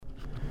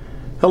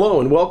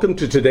Hello and welcome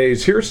to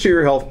today's Here's to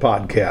Your Health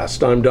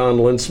podcast. I'm Don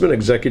Linsman,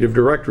 Executive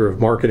Director of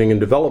Marketing and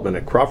Development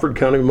at Crawford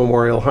County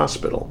Memorial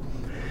Hospital.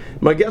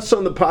 My guests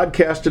on the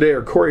podcast today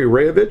are Cori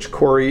Rayevich.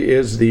 Cori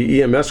is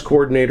the EMS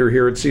coordinator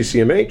here at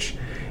CCMH,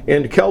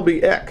 and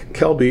Kelby Eck.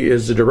 Kelby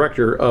is the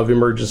Director of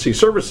Emergency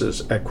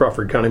Services at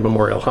Crawford County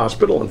Memorial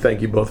Hospital, and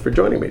thank you both for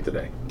joining me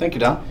today. Thank you,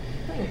 Don.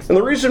 Thanks. And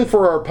the reason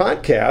for our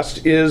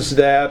podcast is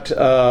that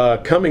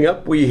coming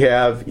up we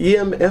have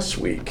EMS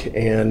Week,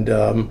 and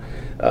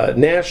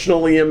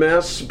National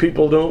EMS,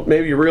 people don't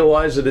maybe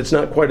realize that it's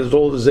not quite as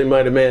old as they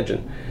might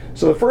imagine.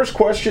 So the first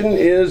question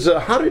is,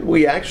 how did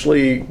we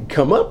actually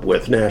come up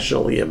with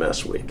National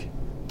EMS Week?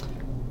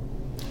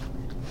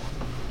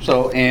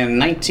 So in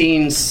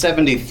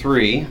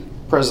 1973,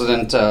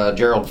 President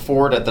Gerald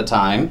Ford at the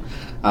time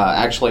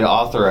actually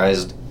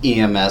authorized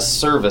EMS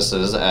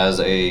services as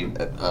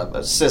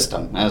a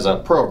system, as a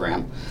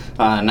program.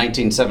 In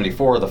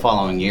 1974, the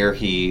following year,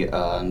 he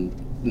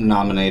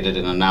nominated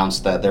and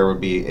announced that there would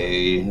be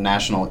a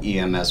National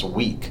EMS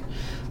Week.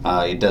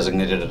 He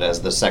designated it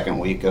as the second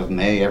week of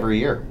May every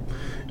year.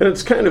 And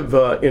it's kind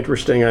of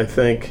interesting, I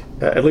think,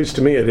 at least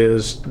to me it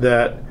is,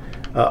 that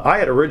I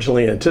had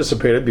originally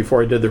anticipated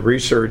before I did the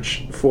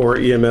research for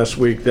EMS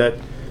Week that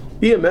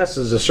EMS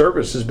as a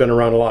service has been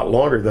around a lot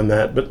longer than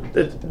that, but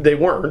they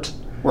weren't.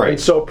 Right. And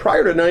so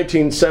prior to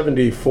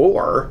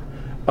 1974,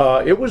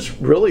 it was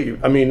really,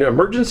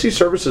 emergency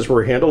services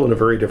were handled in a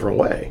very different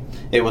way.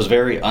 It was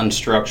very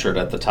unstructured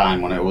at the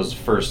time when it was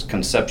first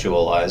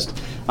conceptualized.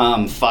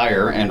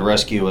 Fire and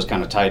rescue was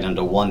kind of tied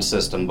into one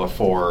system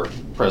before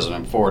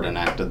President Ford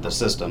enacted the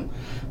system.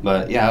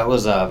 But yeah, it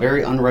was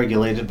very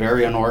unregulated,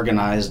 very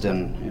unorganized,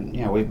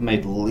 and we've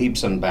made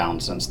leaps and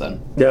bounds since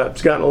then. Yeah,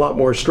 it's gotten a lot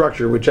more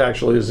structure, which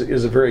actually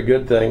is a very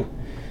good thing.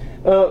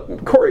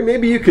 Cori,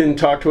 maybe you can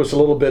talk to us a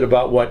little bit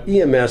about what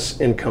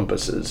EMS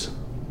encompasses.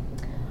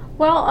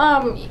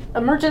 Well,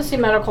 emergency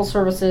medical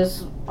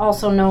services,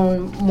 also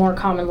known more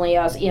commonly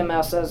as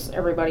EMS, as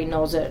everybody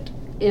knows it,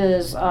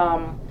 is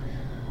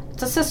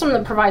it's a system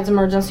that provides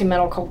emergency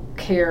medical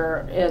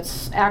care.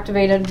 It's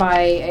activated by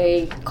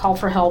a call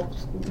for help,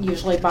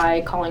 usually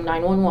by calling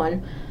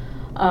 911,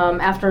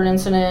 after an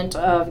incident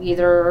of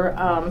either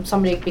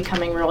somebody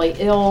becoming really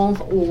ill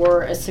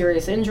or a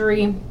serious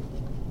injury.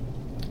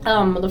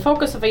 The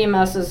focus of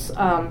EMS is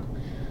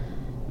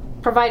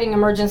providing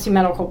emergency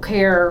medical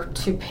care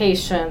to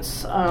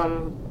patients,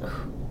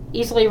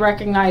 easily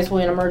recognized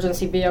when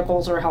emergency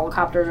vehicles or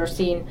helicopters are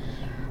seen,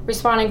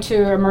 responding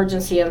to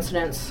emergency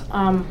incidents.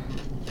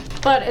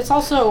 But it's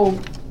also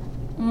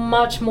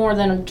much more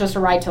than just a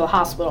ride to the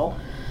hospital.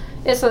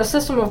 It's a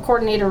system of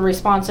coordinated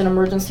response in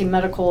emergency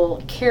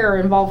medical care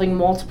involving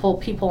multiple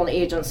people and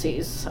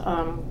agencies.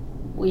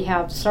 We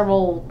have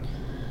several,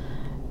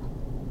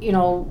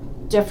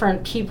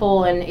 different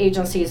people and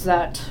agencies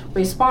that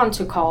respond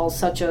to calls,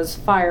 such as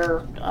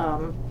fire,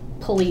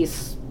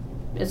 police.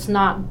 It's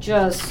not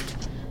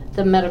just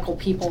the medical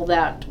people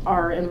that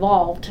are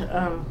involved.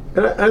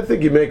 And I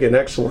think you make an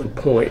excellent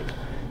point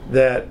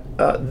that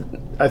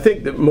I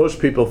think that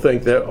most people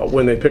think that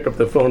when they pick up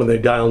the phone and they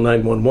dial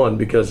 911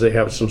 because they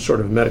have some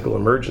sort of medical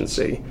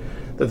emergency,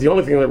 that the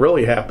only thing that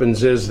really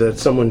happens is that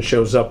someone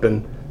shows up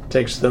and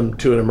takes them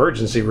to an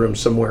emergency room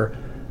somewhere.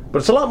 But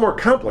it's a lot more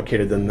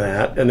complicated than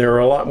that, and there are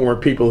a lot more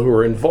people who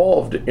are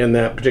involved in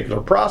that particular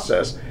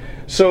process.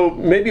 So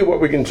maybe what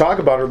we can talk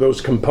about are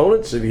those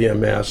components of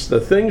EMS,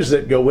 the things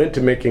that go into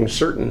making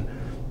certain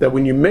that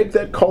when you make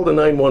that call to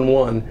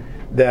 911,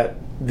 that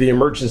the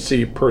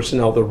emergency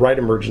personnel, the right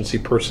emergency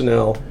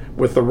personnel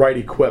with the right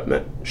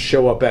equipment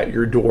show up at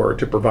your door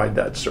to provide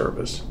that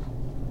service.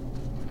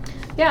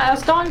 Yeah,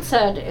 as Don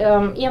said,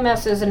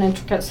 EMS is an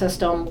intricate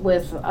system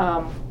with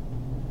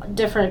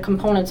different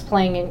components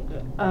playing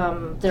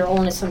their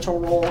own essential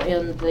role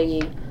in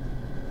the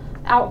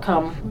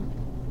outcome.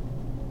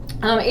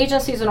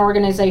 Agencies and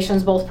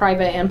organizations, both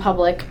private and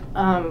public,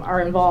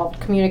 are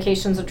involved.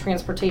 Communications and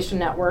transportation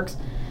networks.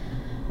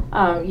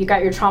 You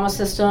got your trauma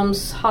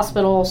systems,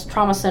 hospitals,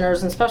 trauma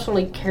centers, and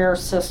specialty care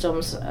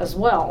systems as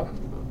well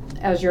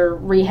as your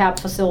rehab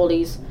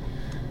facilities.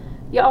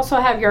 You also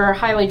have your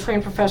highly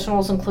trained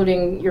professionals,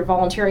 including your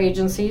volunteer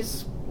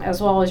agencies,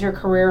 as well as your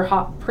career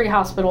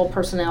pre-hospital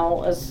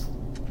personnel,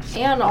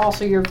 and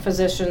also your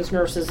physicians,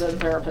 nurses, and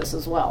therapists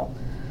as well.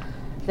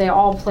 They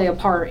all play a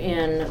part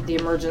in the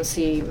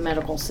emergency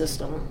medical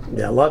system.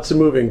 Yeah, lots of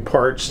moving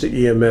parts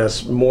to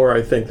EMS, more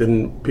I think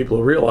than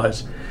people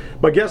realize.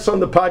 My guests on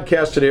the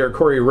podcast today are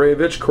Cori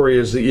Rayevich. Cori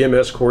is the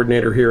EMS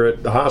coordinator here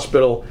at the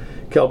hospital.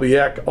 Kelby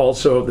Eck,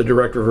 also the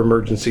Director of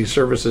Emergency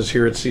Services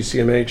here at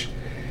CCMH.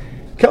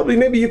 Kelby,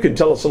 maybe you can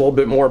tell us a little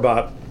bit more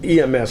about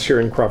EMS here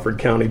in Crawford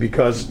County,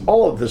 because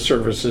all of the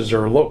services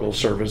are local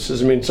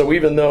services. So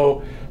even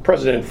though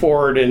President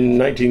Ford in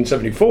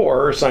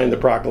 1974 signed the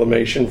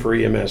proclamation for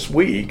EMS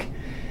Week,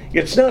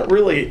 it's not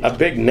really a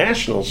big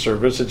national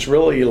service. It's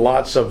really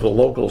lots of the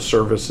local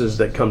services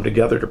that come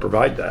together to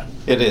provide that.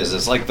 It is.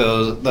 It's like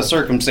the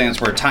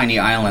circumstance where tiny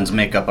islands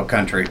make up a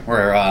country,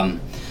 where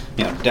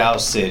Dow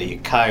City,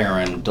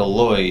 Kyron,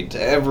 Deloitte,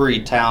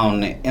 every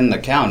town in the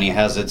county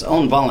has its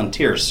own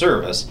volunteer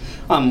service.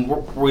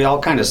 We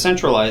all kind of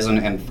centralize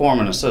and form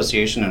an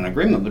association and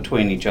agreement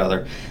between each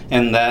other,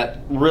 and that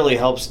really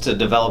helps to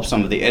develop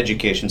some of the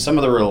education, some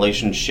of the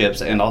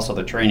relationships, and also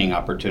the training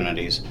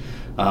opportunities.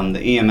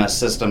 The EMS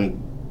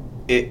system,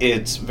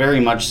 it's very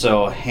much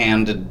so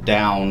handed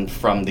down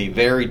from the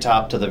very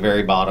top to the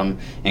very bottom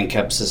and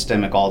kept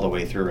systemic all the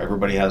way through.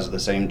 Everybody has the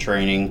same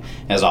training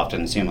as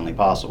often as humanly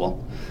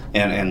possible,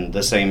 and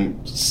the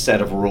same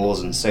set of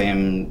rules and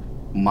same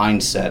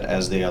mindset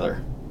as the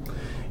other.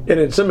 And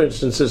in some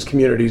instances,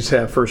 communities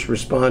have first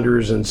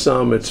responders, and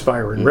some it's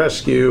fire and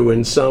rescue,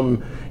 and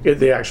some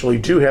they actually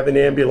do have an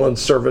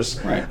ambulance service.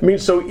 Right. I mean,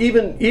 so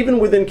even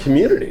within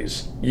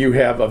communities, you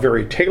have a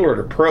very tailored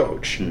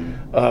approach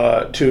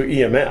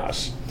to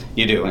EMS.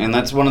 You do, and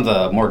that's one of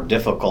the more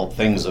difficult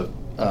things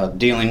of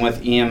dealing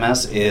with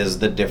EMS is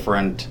the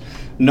different,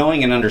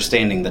 knowing and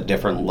understanding the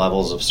different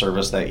levels of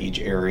service that each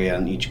area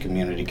and each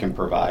community can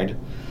provide.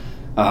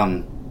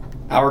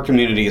 Our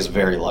community is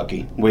very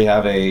lucky. We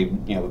have a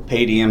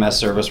paid EMS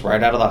service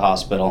right out of the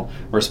hospital,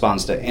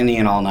 responds to any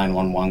and all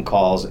 911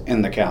 calls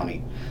in the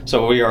county.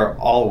 So we are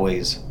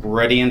always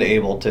ready and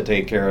able to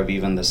take care of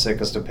even the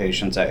sickest of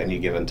patients at any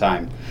given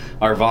time.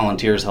 Our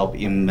volunteers help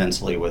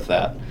immensely with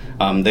that.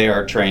 They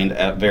are trained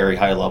at very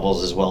high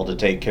levels as well to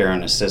take care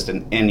and assist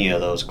in any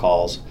of those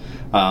calls.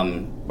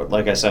 But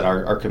like I said,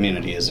 our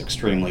community is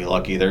extremely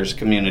lucky. There's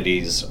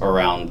communities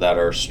around that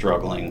are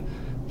struggling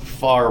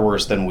far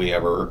worse than we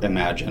ever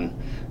imagined.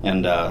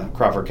 And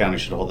Crawford County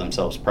should hold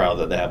themselves proud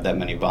that they have that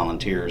many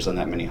volunteers and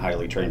that many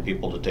highly trained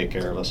people to take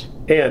care of us.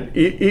 And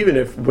even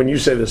if, when you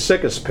say the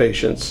sickest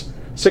patients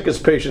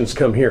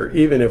come here,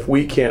 even if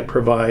we can't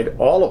provide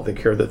all of the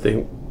care that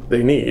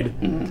they need,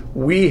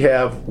 we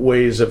have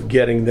ways of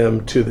getting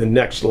them to the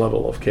next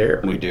level of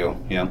care. We do,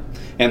 yeah.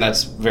 And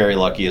that's very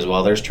lucky as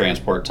well. There's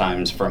transport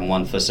times from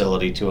one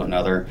facility to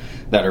another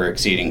that are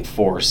exceeding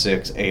 4,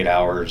 6, 8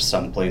 hours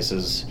some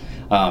places.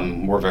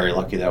 We're very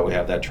lucky that we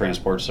have that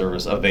transport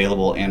service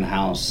available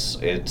in-house.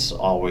 It's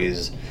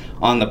always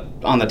on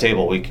the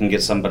table. We can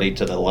get somebody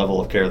to the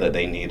level of care that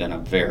they need in a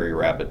very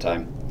rapid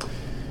time.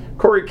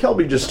 Cori,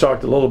 Kelby just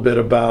talked a little bit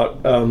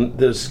about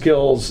the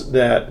skills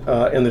that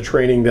and the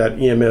training that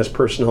EMS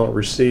personnel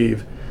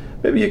receive.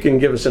 Maybe you can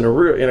give us in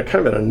a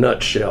kind of in a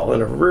nutshell,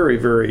 in a very,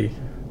 very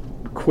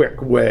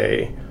quick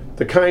way,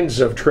 the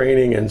kinds of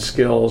training and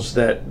skills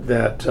that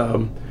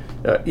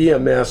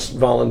EMS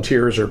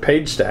volunteers or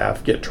paid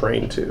staff get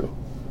trained to.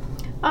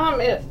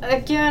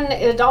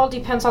 It all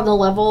depends on the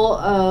level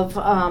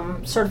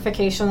of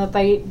certification that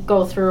they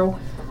go through.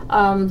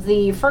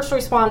 The first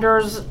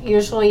responders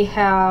usually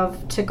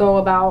have to go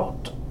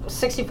about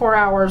 64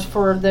 hours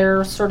for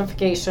their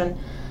certification.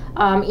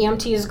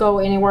 EMTs go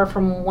anywhere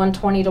from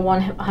 120 to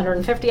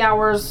 150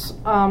 hours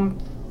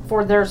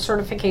for their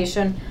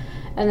certification.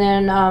 And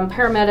then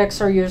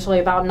paramedics are usually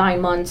about 9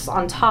 months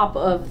on top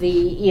of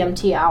the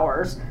EMT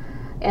hours.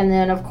 And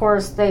then, of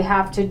course, they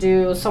have to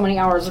do so many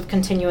hours of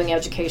continuing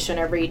education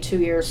every 2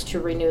 years to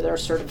renew their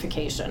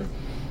certification.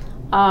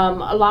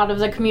 A lot of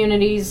the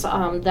communities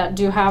that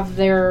do have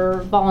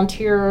their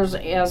volunteers,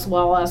 as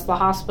well as the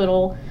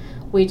hospital,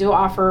 we do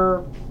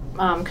offer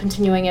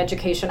continuing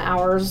education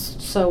hours,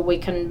 so we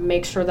can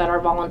make sure that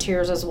our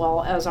volunteers, as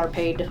well as our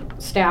paid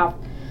staff,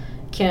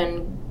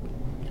 can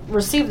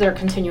receive their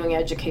continuing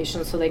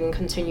education so they can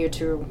continue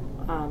to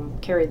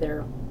carry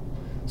their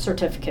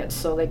certificates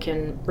so they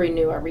can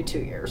renew every 2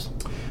 years.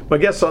 My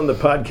guests on the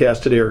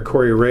podcast today are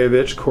Cori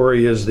Rayevich.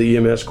 Cori is the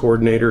EMS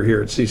coordinator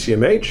here at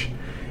CCMH,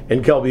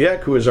 and Kelby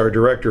Eck, who is our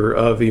director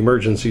of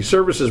emergency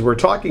services. We're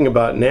talking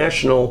about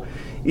National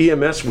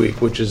EMS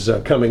Week, which is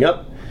coming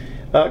up.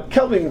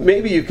 Kelby,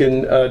 maybe you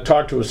can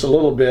talk to us a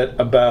little bit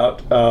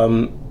about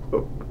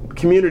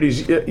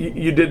communities.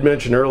 You did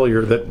mention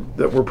earlier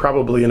that we're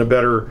probably in a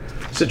better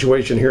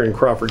situation here in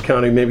Crawford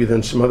County maybe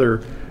than some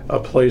other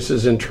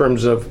places in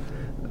terms of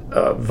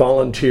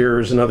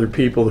volunteers and other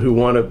people who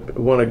want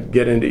to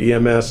get into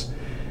EMS.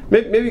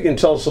 Maybe you can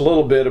tell us a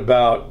little bit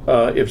about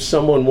if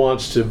someone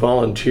wants to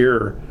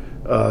volunteer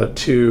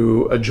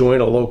to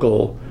join a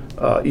local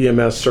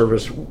EMS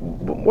service,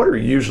 what are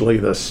usually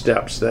the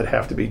steps that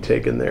have to be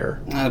taken there?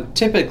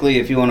 Typically,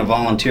 if you want to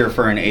volunteer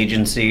for an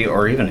agency,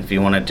 or even if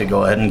you wanted to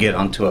go ahead and get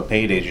onto a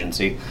paid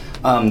agency,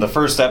 the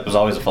first step is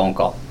always a phone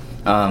call.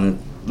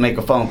 Make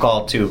a phone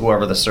call to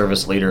whoever the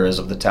service leader is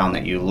of the town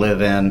that you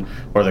live in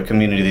or the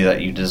community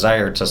that you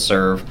desire to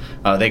serve.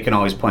 They can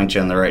always point you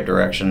in the right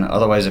direction.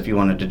 Otherwise, if you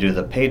wanted to do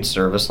the paid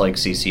service like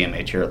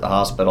CCMH here at the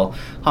hospital,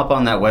 hop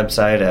on that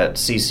website at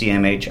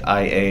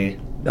ccmhia.com.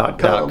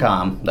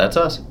 That's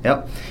us.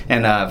 Yep.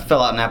 And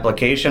fill out an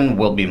application.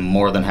 We'll be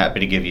more than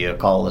happy to give you a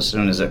call as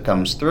soon as it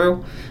comes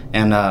through.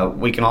 And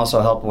we can also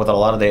help with a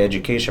lot of the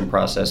education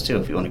process too.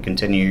 If you want to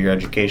continue your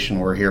education,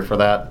 we're here for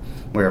that.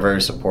 We are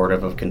very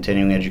supportive of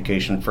continuing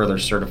education, further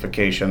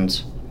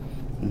certifications.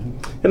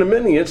 And in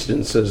many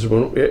instances,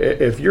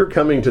 if you're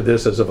coming to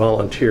this as a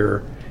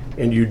volunteer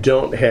and you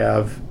don't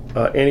have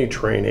any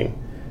training,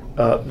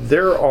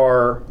 there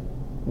are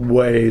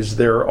ways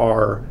there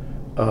are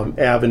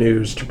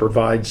avenues to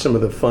provide some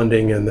of the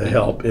funding and the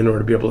help in order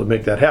to be able to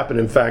make that happen.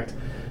 In fact,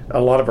 a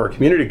lot of our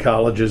community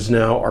colleges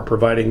now are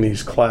providing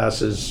these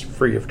classes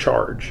free of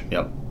charge.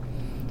 Yep.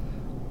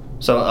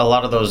 So a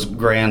lot of those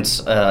grants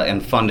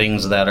and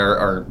fundings that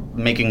are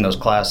making those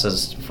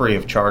classes free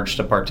of charge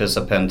to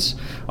participants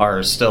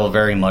are still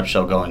very much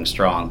so going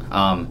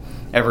strong.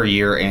 Every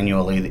year,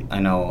 annually,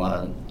 I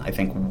know, I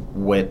think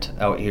WIT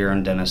out here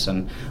in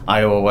Denison,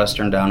 Iowa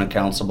Western down in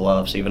Council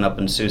Bluffs, even up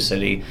in Sioux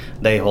City,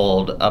 they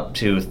hold up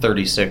to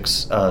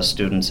 36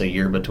 students a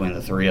year between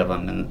the three of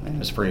them,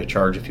 and it's free of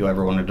charge if you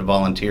ever wanted to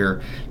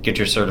volunteer, get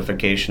your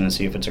certification, and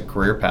see if it's a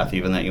career path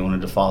even that you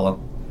wanted to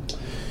follow.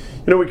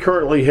 You know, we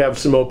currently have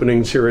some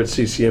openings here at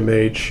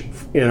CCMH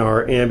in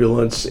our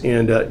ambulance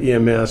and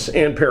EMS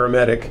and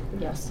paramedic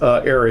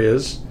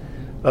areas.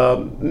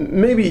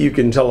 Maybe you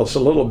can tell us a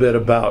little bit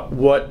about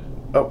what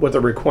the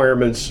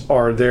requirements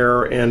are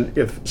there, and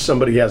if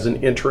somebody has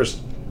an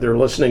interest, they're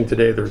listening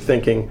today, they're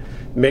thinking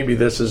maybe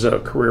this is a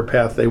career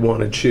path they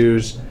want to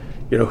choose.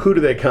 You know, who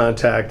do they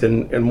contact,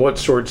 and what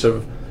sorts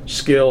of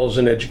skills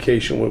and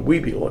education would we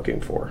be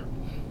looking for?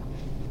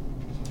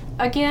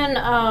 Again,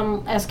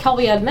 as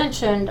Kelby had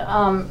mentioned,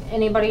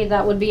 anybody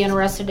that would be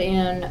interested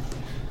in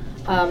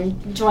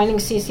joining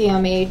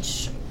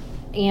CCMH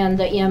and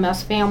the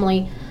EMS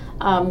family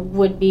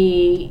would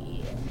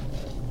be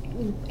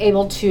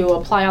able to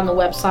apply on the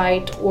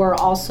website, or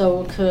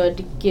also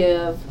could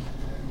give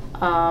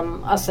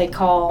us a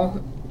call,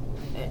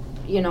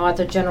 you know, at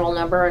the general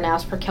number and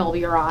ask for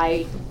Kelby or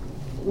I.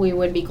 We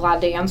would be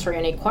glad to answer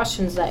any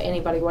questions that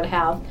anybody would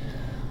have.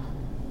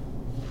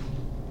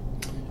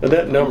 And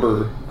that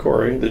number,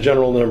 Cori, the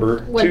general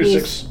number,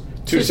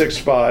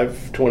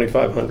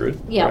 265-2500.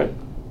 Yeah. Right?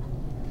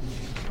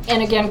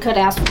 And again, could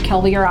ask for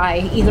Kelby or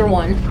I, either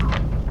one.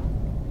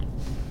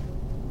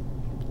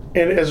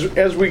 And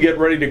as we get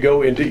ready to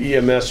go into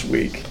EMS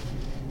week,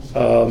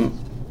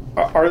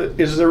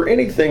 is there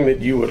anything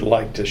that you would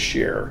like to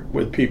share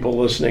with people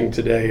listening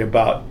today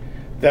about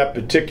that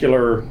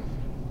particular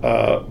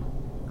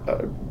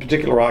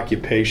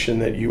occupation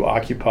that you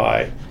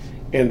occupy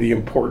and the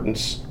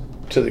importance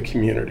to the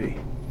community?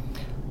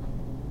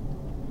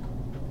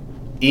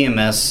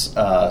 EMS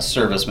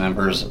service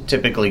members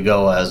typically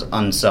go as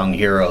unsung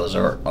heroes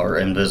or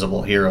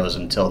invisible heroes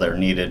until they're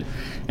needed.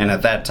 And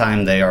at that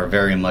time, they are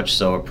very much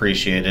so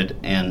appreciated,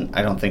 and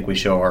I don't think we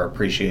show our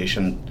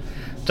appreciation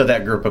to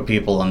that group of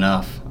people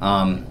enough.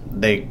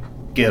 They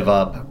give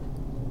up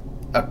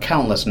a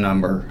countless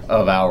number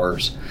of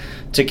hours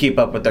to keep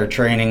up with their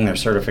training, their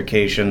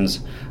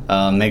certifications,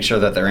 make sure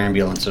that their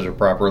ambulances are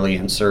properly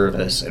in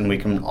service, and we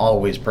can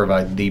always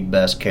provide the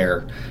best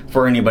care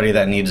for anybody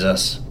that needs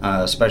us,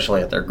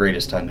 especially at their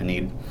greatest time of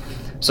need.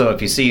 So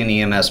if you see an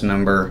EMS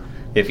member,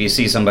 if you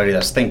see somebody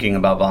that's thinking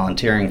about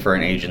volunteering for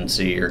an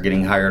agency or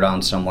getting hired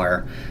on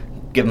somewhere,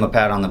 give them a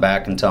pat on the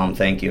back and tell them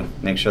thank you.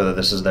 Make sure that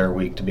this is their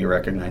week to be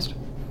recognized.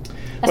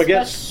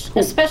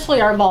 Especially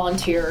our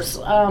volunteers.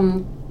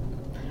 Our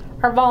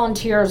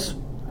volunteers,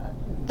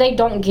 they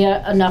don't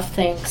get enough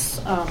thanks.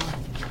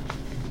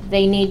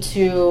 They need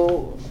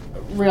to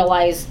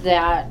realize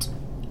that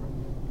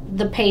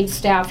the paid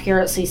staff here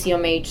at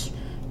CCMH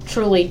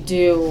truly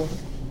do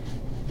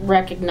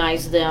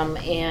recognize them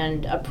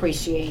and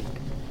appreciate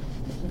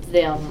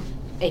them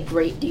a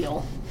great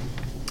deal.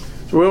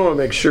 So we want to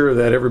make sure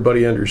that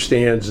everybody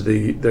understands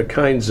the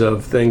kinds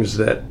of things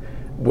that,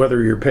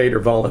 whether you're paid or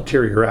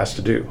volunteer, you're asked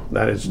to do.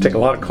 That is, take a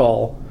lot of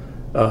call.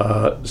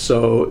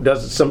 So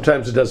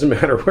sometimes it doesn't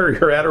matter where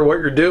you're at or what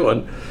you're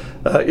doing.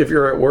 If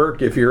you're at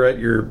work, if you're at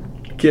your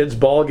kid's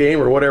ball game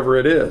or whatever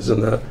it is,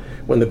 and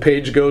when the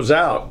page goes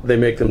out, they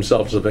make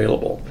themselves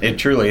available. It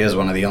truly is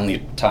one of the only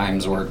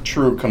times where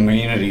true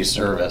community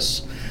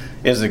service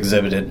is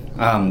exhibited.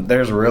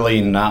 There's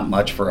really not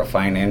much for a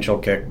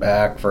financial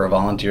kickback for a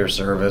volunteer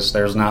service.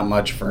 There's not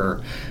much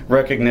for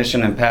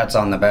recognition and pats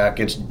on the back.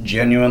 It's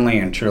genuinely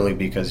and truly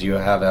because you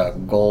have a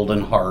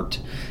golden heart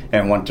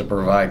and want to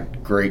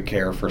provide great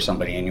care for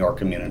somebody in your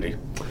community.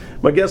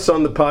 My guests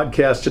on the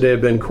podcast today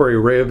have been Cori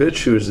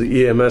Rayevich, who is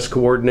the EMS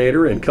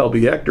coordinator, and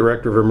Kelby Eck,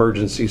 director of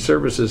emergency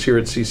services here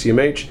at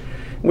CCMH.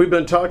 We've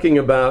been talking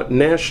about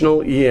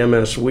National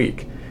EMS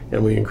Week,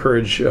 and we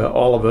encourage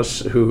all of us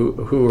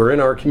who are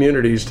in our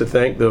communities to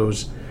thank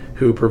those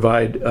who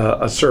provide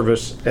a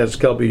service, as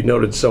Kelby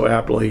noted so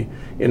aptly,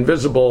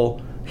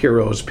 invisible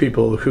heroes,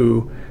 people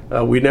who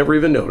we never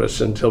even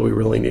notice until we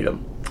really need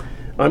them.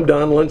 I'm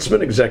Don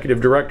Lintzman,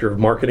 Executive Director of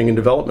Marketing and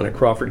Development at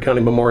Crawford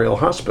County Memorial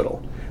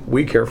Hospital.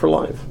 We care for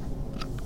life.